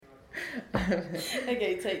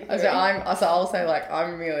Okay, take 3. So I'll say like,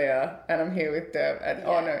 I'm Amelia and I'm here with Deb and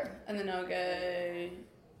oh no. And then I'll go,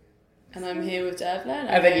 and I'm here with Devlin.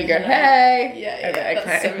 And then you go, hello. hey. Yeah, Okay.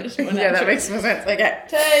 that's so much more natural. Yeah, that makes more sense. Okay.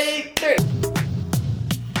 Take 3.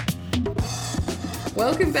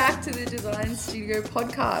 Welcome back to the Design Studio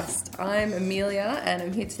podcast. I'm Amelia and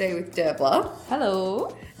I'm here today with Derbla.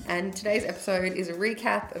 Hello. And today's episode is a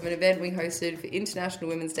recap of an event we hosted for International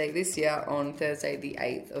Women's Day this year on Thursday the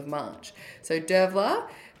 8th of March. So Derbla,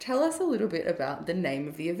 tell us a little bit about the name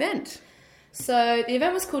of the event. So the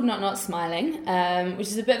event was called NotNotSmiling, which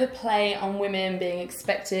is a bit of a play on women being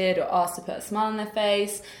expected or asked to put a smile on their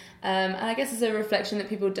face. And I guess it's a reflection that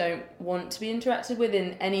people don't want to be interacted with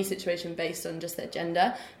in any situation based on just their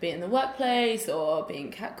gender, be it in the workplace or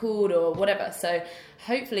being catcalled or whatever. So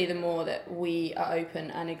hopefully the more that we are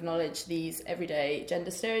open and acknowledge these everyday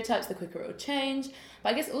gender stereotypes, the quicker it will change.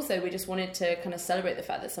 But I guess also we just wanted to kind of celebrate the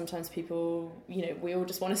fact that sometimes people, you know, we all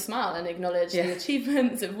just want to smile and acknowledge the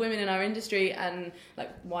achievements of women in our industry, and like,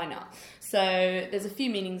 why not? So there's a few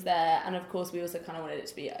meanings there, and of course we also kind of wanted it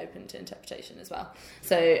to be open to interpretation as well.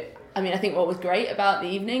 So I mean, I think what was great about the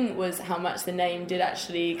evening was how much the name did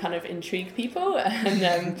actually kind of intrigue people,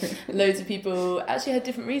 and loads of people actually had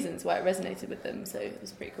different reasons why it resonated with them, so it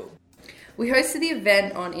was pretty cool. We hosted the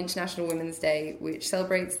event on International Women's Day, which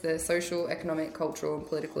celebrates the social, economic, cultural and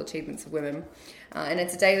political achievements of women. And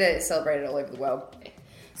it's a day that is celebrated all over the world.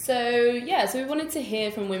 So we wanted to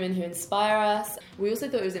hear from women who inspire us. We also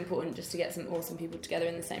thought it was important just to get some awesome people together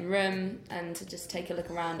in the same room and to just take a look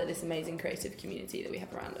around at this amazing creative community that we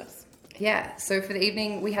have around us. Yeah, so for the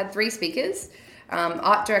evening we had 3 speakers,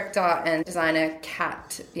 art director and designer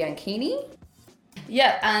Kat Bianchini.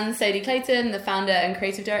 Yeah, and Sadie Clayton, the founder and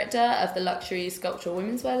creative director of the luxury sculptural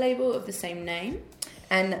women's wear label of the same name.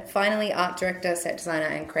 And finally, art director, set designer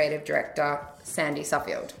and creative director Sandy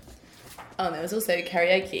Suffield. Oh, and there was also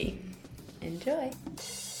karaoke. Enjoy.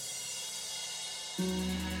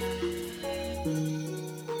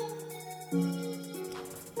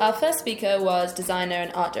 Our first speaker was designer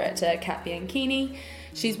and art director Kat Bianchini.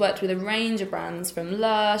 She's worked with a range of brands from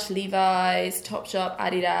Lush, Levi's, Topshop,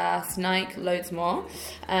 Adidas, Nike, loads more.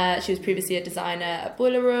 She was previously a designer at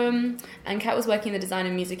Boiler Room, and Kat was working in the design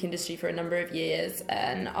and music industry for a number of years.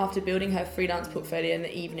 And after building her freelance portfolio in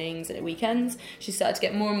the evenings and at weekends, she started to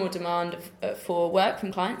get more and more demand for work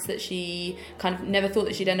from clients that she kind of never thought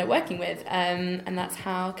that she'd end up working with. And that's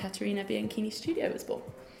how Katerina Bianchini's studio was born.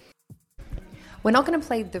 We're not going to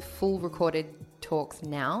play the full recorded talks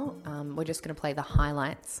now. We're just going to play the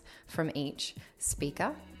highlights from each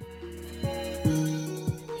speaker.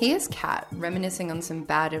 Here's Kat reminiscing on some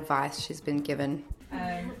bad advice she's been given.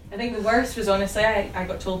 I think the worst was, honestly, I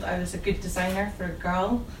got told that I was a good designer for a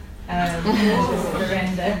girl, which was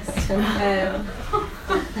horrendous.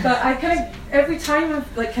 But I kind of, every time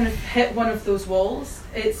I've like kind of hit one of those walls,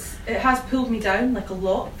 it has pulled me down like a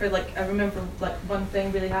lot. For like, I remember like one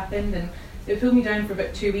thing really happened and it pulled me down for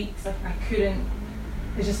about 2 weeks. Like I couldn't.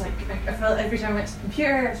 It's just like I felt every time I went to the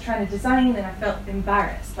computer, I was trying to design, and I felt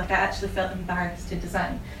embarrassed. Like I actually felt embarrassed to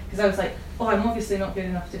design because I was like, oh, I'm obviously not good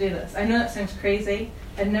enough to do this. I know that sounds crazy.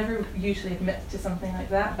 I never usually admit to something like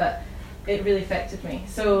that, but it really affected me.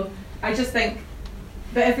 So I just think,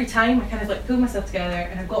 but every time I kind of like pulled myself together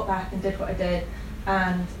and I got back and did what I did,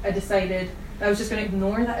 and I decided that I was just going to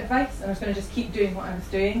ignore that advice and I was going to just keep doing what I was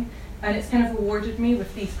doing. And it's kind of rewarded me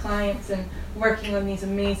with these clients and working on these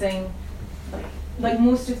amazing, like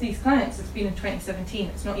most of these clients, it's been in 2017.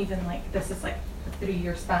 It's not even like this is like a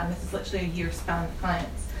 3-year span. This is literally a year span of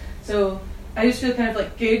clients. So I just feel kind of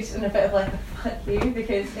like good and a bit of like a fuck you,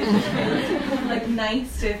 because it's really like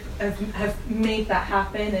nice to have made that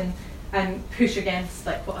happen and push against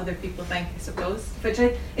like what other people think, I suppose. Which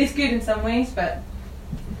it's good in some ways, but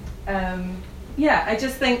yeah, I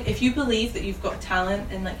just think if you believe that you've got talent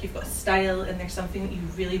and like you've got style and there's something that you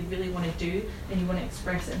really, really want to do and you want to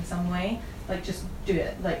express it in some way, like just do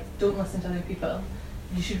it. Like don't listen to other people.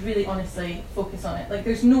 You should really honestly focus on it. Like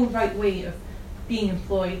there's no right way of being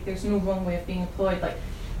employed. There's no wrong way of being employed. Like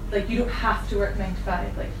you don't have to work 9 to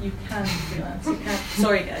 5. Like you can freelance. You can.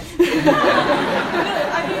 Sorry, guys. I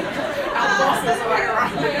mean, I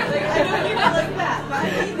don't mean it like that, but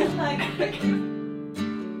I mean like.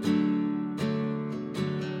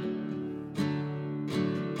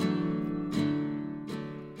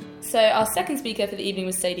 So our second speaker for the evening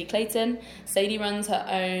was Sadie Clayton. Sadie runs her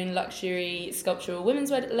own luxury sculptural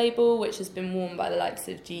women's wear label, which has been worn by the likes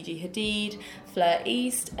of Gigi Hadid, Fleur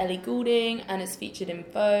East, Ellie Goulding, and is featured in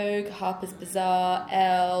Vogue, Harper's Bazaar,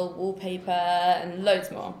 Elle, Wallpaper, and loads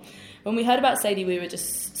more. When we heard about Sadie, we were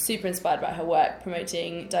just super inspired by her work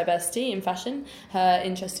promoting diversity in fashion, her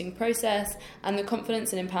interesting process, and the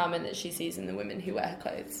confidence and empowerment that she sees in the women who wear her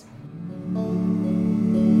clothes.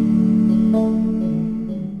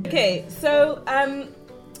 Okay, so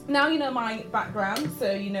now you know my background,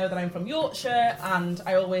 so you know that I'm from Yorkshire, and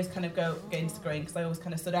I always kind of go against the grain because I always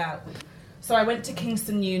kind of stood out. So I went to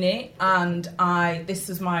Kingston Uni, and this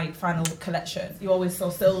was my final collection. You always saw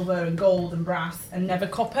silver and gold and brass and never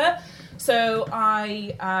copper. So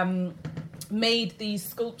I made these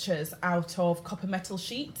sculptures out of copper metal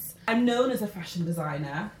sheets. I'm known as a fashion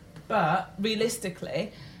designer, but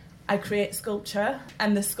realistically, I create sculpture,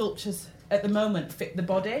 and the sculptures at the moment fit the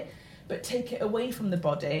body, but take it away from the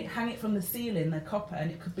body, hang it from the ceiling, the copper, and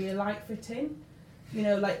it could be a light fitting. You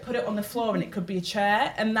know, like put it on the floor and it could be a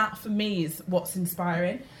chair, and that for me is what's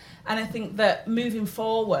inspiring. And I think that moving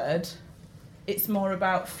forward, it's more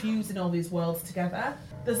about fusing all these worlds together.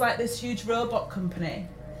 There's like this huge robot company,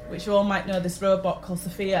 which you all might know, this robot called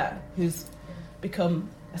Sophia, who's become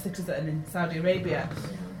a citizen in Saudi Arabia.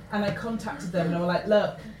 And I contacted them and I was like,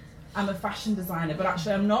 look, I'm a fashion designer, but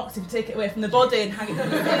actually I'm not, because if you take it away from the body and hang it from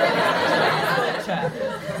the sculpture.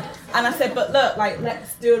 And I said, but look, like,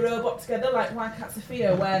 let's do a robot together. Like, why can't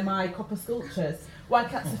Sophia wear my copper sculptures? Why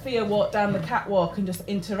can't Sophia walk down the catwalk and just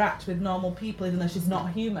interact with normal people, even though she's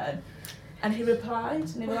not human? And he replied,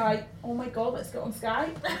 and he was like, oh my God, let's go on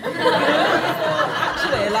Skype.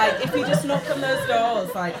 Actually, like, if you just knock on those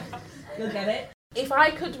doors, like, you'll get it. If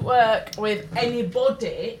I could work with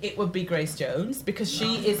anybody, it would be Grace Jones, because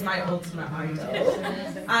she is my ultimate idol.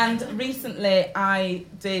 And recently I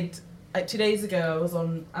did, like 2 days ago,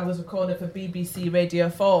 I was recorded for BBC Radio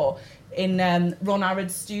 4 in Ron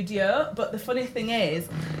Arrad's studio. But the funny thing is,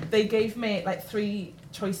 they gave me like 3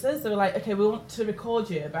 choices. They were like, okay, we want to record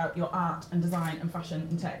you about your art and design and fashion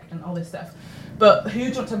and tech and all this stuff, but who do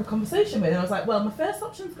you want to have a conversation with? And I was like, well, my first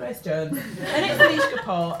option's Grace Jones, then it's Anish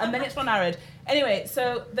Kapoor, and then it's Ron Arad. Anyway,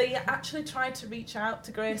 so they actually tried to reach out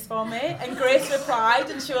to Grace for me, and Grace replied,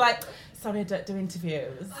 and she was like, sorry, I don't do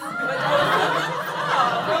interviews. We're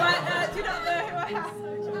like, do you not know who I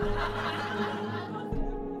am?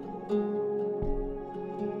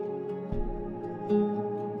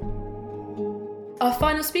 Our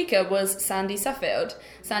final speaker was Sandy Suffield.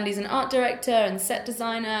 Sandy's an art director and set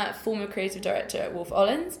designer, former creative director at Wolf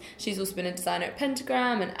Ollins. She's also been a designer at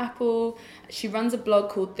Pentagram and Apple. She runs a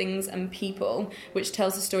blog called Things and People, which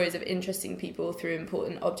tells the stories of interesting people through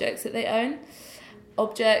important objects that they own.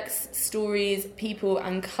 Objects, stories, people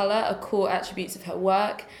and colour are core attributes of her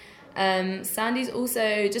work. Sandy's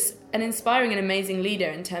also just an inspiring and amazing leader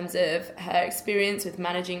in terms of her experience with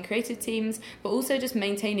managing creative teams, but also just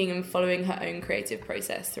maintaining and following her own creative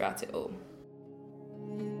process throughout it all.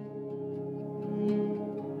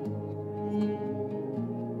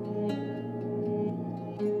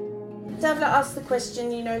 Davla asked the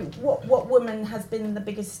question, you know, what woman has been the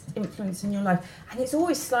biggest influence in your life? And it's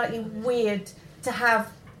always slightly weird to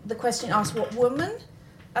have the question asked, what woman?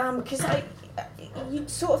 Because you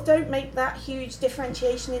sort of don't make that huge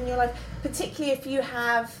differentiation in your life, particularly if you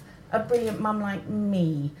have a brilliant mum like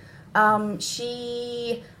me.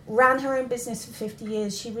 She ran her own business for 50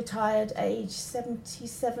 years. She retired age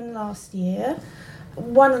 77 last year.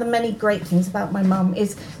 One of the many great things about my mum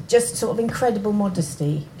is just sort of incredible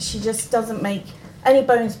modesty. She just doesn't make any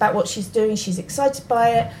bones about what she's doing. She's excited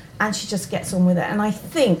by it, and she just gets on with it. And I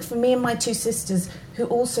think for me and my 2 sisters, who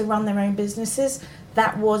also run their own businesses,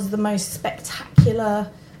 that was the most spectacular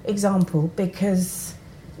example, because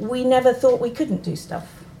we never thought we couldn't do stuff.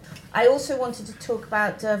 I also wanted to talk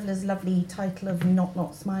about Dervla's lovely title of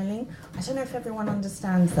NotNotSmiling. I don't know if everyone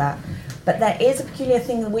understands that, but there is a peculiar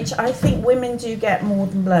thing which I think women do get more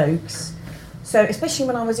than blokes. So especially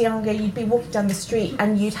when I was younger, you'd be walking down the street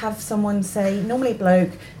and you'd have someone say, normally a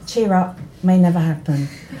bloke, cheer up, may never happen.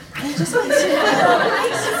 And it just makes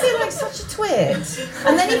you feel like such a twit.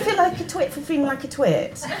 And then you feel like a twit for feeling like a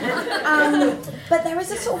twit. But there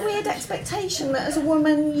is a sort of weird expectation that as a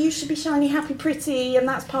woman, you should be shiny, happy, pretty, and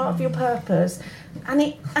that's part of your purpose. And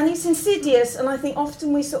it's insidious, and I think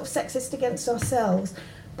often we're sort of sexist against ourselves.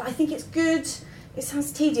 But I think it's good, it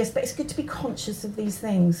sounds tedious, but it's good to be conscious of these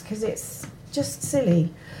things, because it's just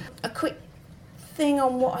silly. A quick thing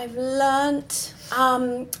on what I've learnt.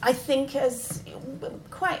 I think as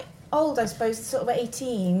quite old, I suppose, sort of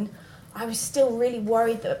 18, I was still really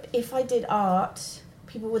worried that if I did art,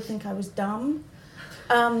 people would think I was dumb.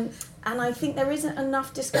 And I think there isn't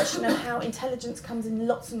enough discussion of how intelligence comes in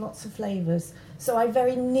lots and lots of flavours. So I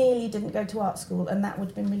very nearly didn't go to art school, and that would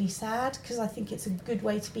have been really sad, because I think it's a good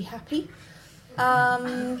way to be happy.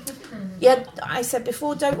 Yeah, I said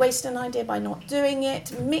before, don't waste an idea by not doing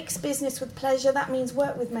it. Mix business with pleasure. That means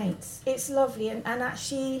work with mates. It's lovely. And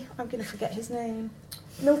actually, I'm going to forget his name.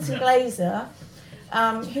 Milton Glaser,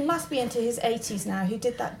 who must be into his 80s now, who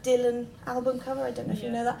did that Dylan album cover. I don't know if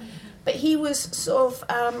you know that. But he was sort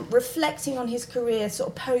of reflecting on his career sort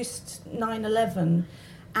of post 9/11.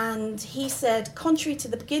 And he said, contrary to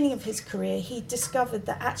the beginning of his career, he discovered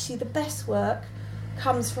that actually the best work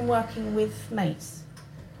comes from working with mates.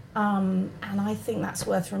 And I think that's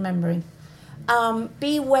worth remembering.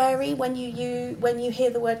 Be wary when you hear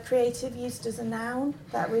the word creative used as a noun.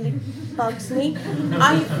 That really bugs me.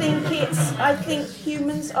 I think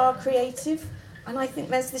humans are creative, and I think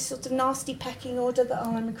there's this sort of nasty pecking order that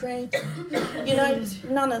I'm a creative. You know,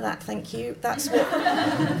 none of that. Thank you. That's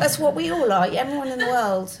what we all are. Everyone in the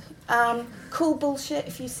world. Cool bullshit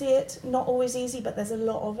if you see it. Not always easy, but there's a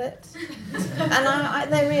lot of it.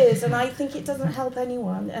 And there is, and I think it doesn't help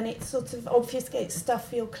anyone, and it sort of obfuscates stuff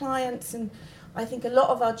for your clients. And I think a lot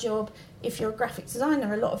of our job, if you're a graphic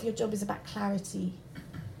designer, a lot of your job is about clarity,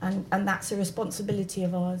 and that's a responsibility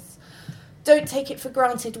of ours. Don't take it for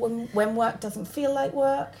granted when work doesn't feel like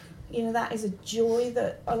work. You know, that is a joy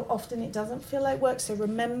that often it doesn't feel like work, so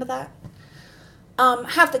remember that.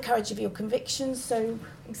 Have the courage of your convictions, so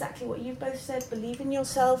exactly what you've both said, believe in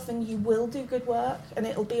yourself and you will do good work and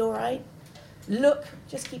it'll be all right.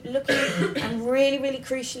 Just keep looking, and really, really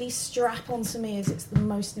crucially, strap on some ears. It's the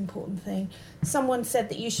most important thing. Someone said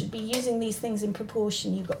that you should be using these things in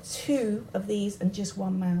proportion. You've got 2 of these and just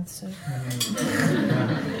 1 mouth, so.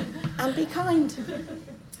 And be kind.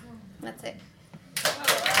 That's it.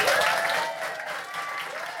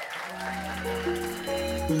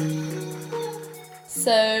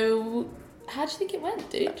 So, how do you think it went,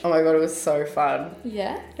 dude? Oh my god, it was so fun.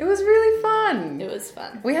 Yeah? It was really fun. It was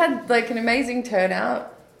fun. We had like an amazing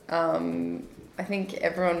turnout. I think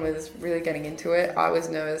everyone was really getting into it. I was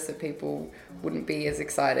nervous that people wouldn't be as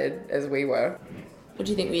excited as we were. What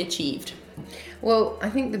do you think we achieved? Well, I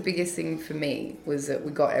think the biggest thing for me was that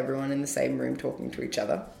we got everyone in the same room talking to each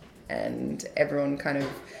other, and everyone kind of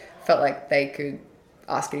felt like they could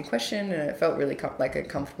ask any question, and it felt really like a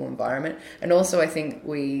comfortable environment. And also I think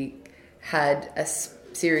we had a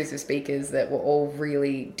series of speakers that were all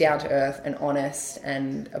really down to earth and honest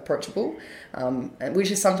and approachable,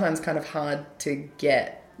 which is sometimes kind of hard to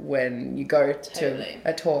get when you go to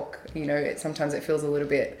a talk. You know, sometimes it feels a little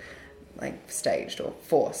bit like staged or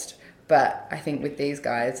forced. But I think with these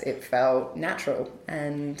guys, it felt natural,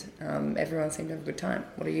 and everyone seemed to have a good time.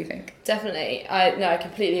 What do you think? Definitely. I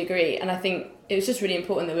completely agree. And I think it was just really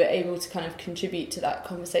important that we're able to kind of contribute to that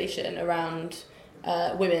conversation around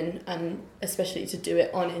women, and especially to do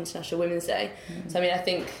it on International Women's Day. So, I mean, I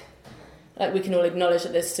think like we can all acknowledge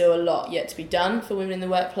that there's still a lot yet to be done for women in the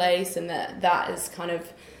workplace, and that is kind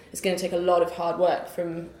of, it's going to take a lot of hard work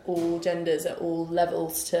from all genders at all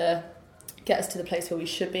levels to get us to the place where we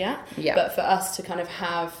should be at. Yeah. But for us to kind of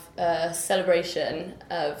have a celebration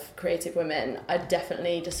of creative women, I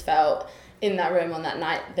definitely just felt in that room on that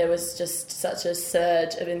night there was just such a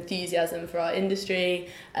surge of enthusiasm for our industry,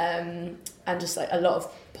 and just like a lot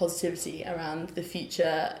of positivity around the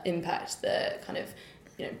future impact that kind of,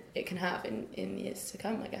 you know, it can have in years to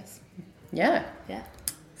come, I guess. Yeah. Yeah.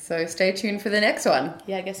 So stay tuned for the next one.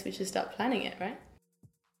 Yeah, I guess we should start planning it, right?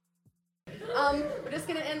 We're just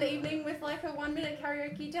going to end the evening with like a 1-minute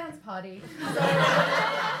karaoke dance party. So feel free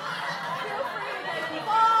to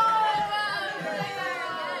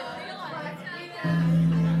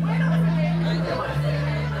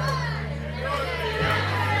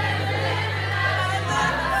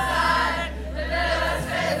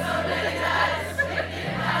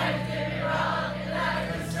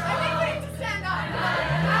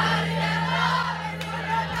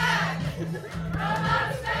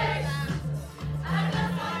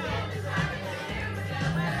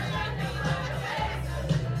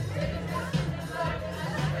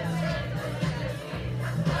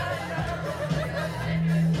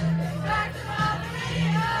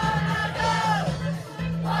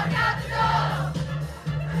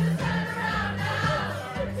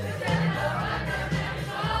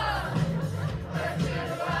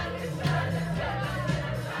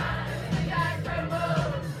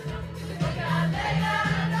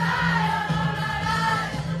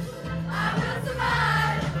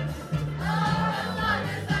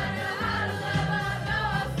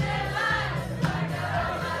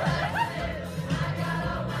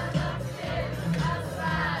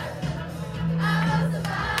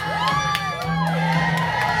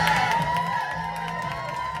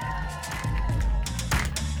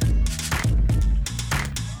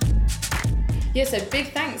Yeah, so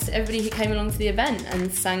big thanks to everybody who came along to the event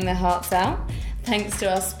and sang their hearts out. Thanks to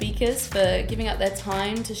our speakers for giving up their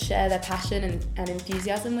time to share their passion and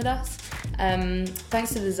enthusiasm with us.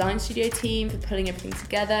 Thanks to the design studio team for pulling everything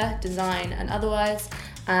together, design and otherwise.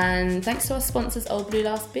 And thanks to our sponsors, Old Blue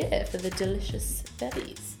Last Beer, for the delicious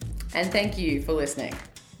bevies. And thank you for listening.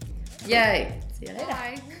 Yay! See you later.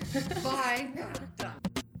 Bye. Bye.